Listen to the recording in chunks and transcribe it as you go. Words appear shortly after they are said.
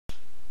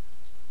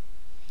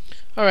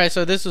Alright,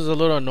 so this is a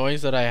little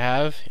noise that I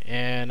have,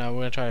 and I'm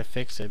going to try to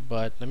fix it,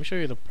 but let me show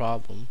you the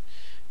problem.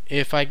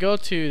 If I go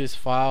to this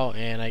file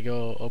and I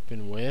go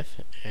open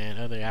with and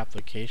other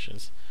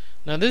applications,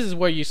 now this is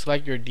where you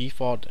select your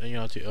default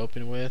to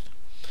open with,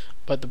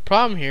 but the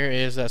problem here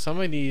is that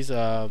some of these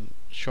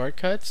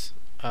shortcuts,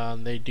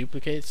 they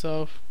duplicate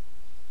itself,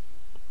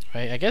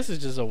 right? I guess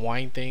it's just a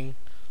wine thing.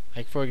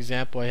 Like for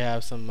example, I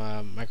have some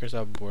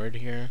Microsoft Word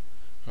here,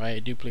 right?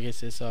 It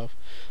duplicates itself.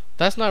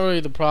 That's not really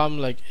the problem.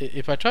 Like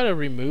if I try to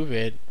remove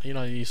it,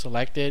 you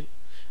select it,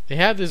 they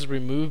have this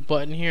remove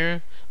button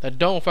here that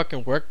don't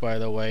fucking work, by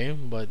the way,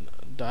 but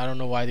I don't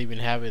know why they even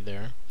have it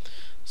there.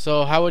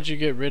 So how would you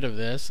get rid of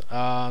this?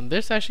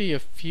 There's actually a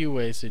few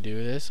ways to do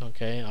this.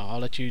 Okay, I'll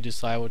let you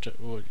decide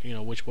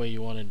which way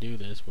you want to do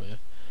this with.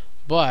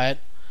 But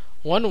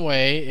one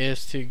way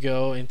is to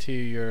go into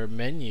your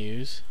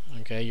menus.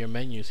 Okay, your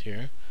menus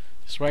here.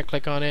 Just right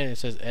click on it and it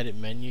says edit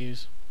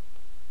menus.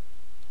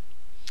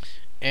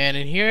 And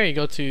in here you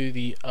go to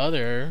the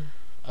other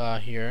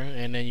here,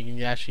 and then you can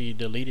actually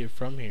delete it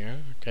from here.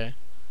 Okay,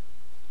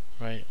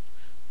 right,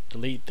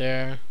 delete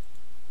there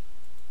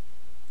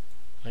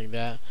like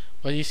that.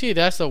 But you see,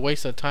 that's a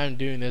waste of time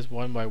doing this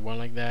one by one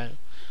like that.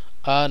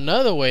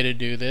 Another way to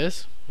do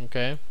this,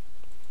 okay,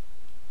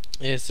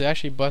 is to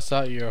actually bust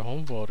out your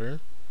home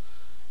folder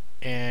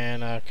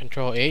and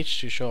Control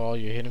H to show all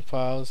your hidden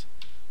files,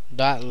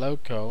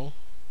 .loco,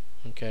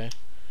 okay,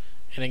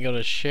 and then go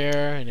to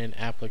share and then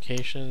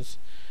applications,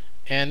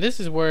 and this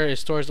is where it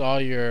stores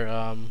all your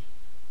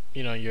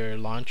your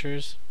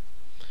launchers.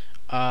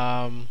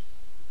 What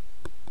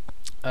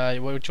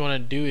you want to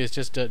do is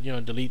just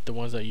delete the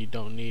ones that you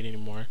don't need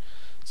anymore.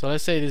 So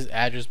let's say this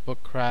address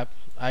book crap.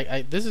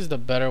 This is the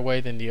better way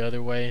than the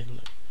other way.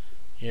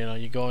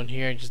 You go in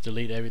here and just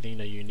delete everything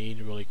that you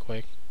need really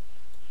quick.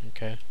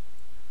 Okay.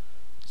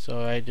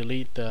 So I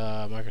delete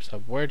the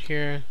Microsoft Word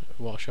here. It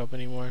won't show up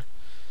anymore.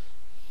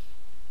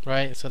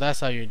 Right. So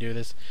that's how you do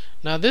this.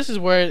 Now this is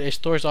where it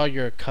stores all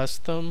your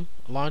custom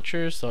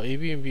launchers. So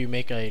even if you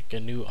make a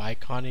new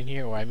icon in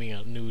here, or I mean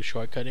a new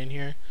shortcut in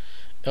here,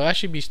 it'll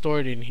actually be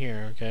stored in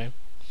here. Okay,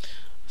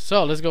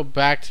 so let's go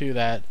back to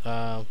that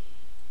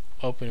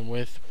open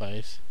with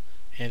place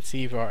and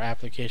see if our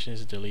application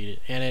is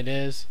deleted, and it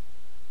is.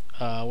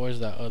 Where's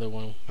that other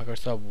one,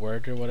 Microsoft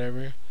Word or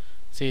whatever?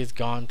 See, it's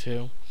gone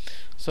too.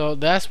 So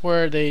that's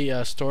where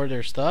they store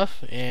their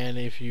stuff, and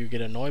if you get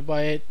annoyed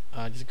by it,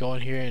 just go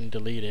in here and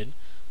delete it.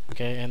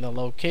 Okay, and the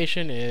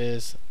location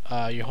is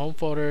your home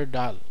folder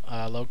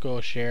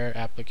 .local share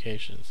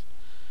applications.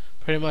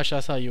 Pretty much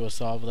that's how you will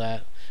solve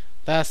that.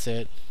 That's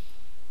it.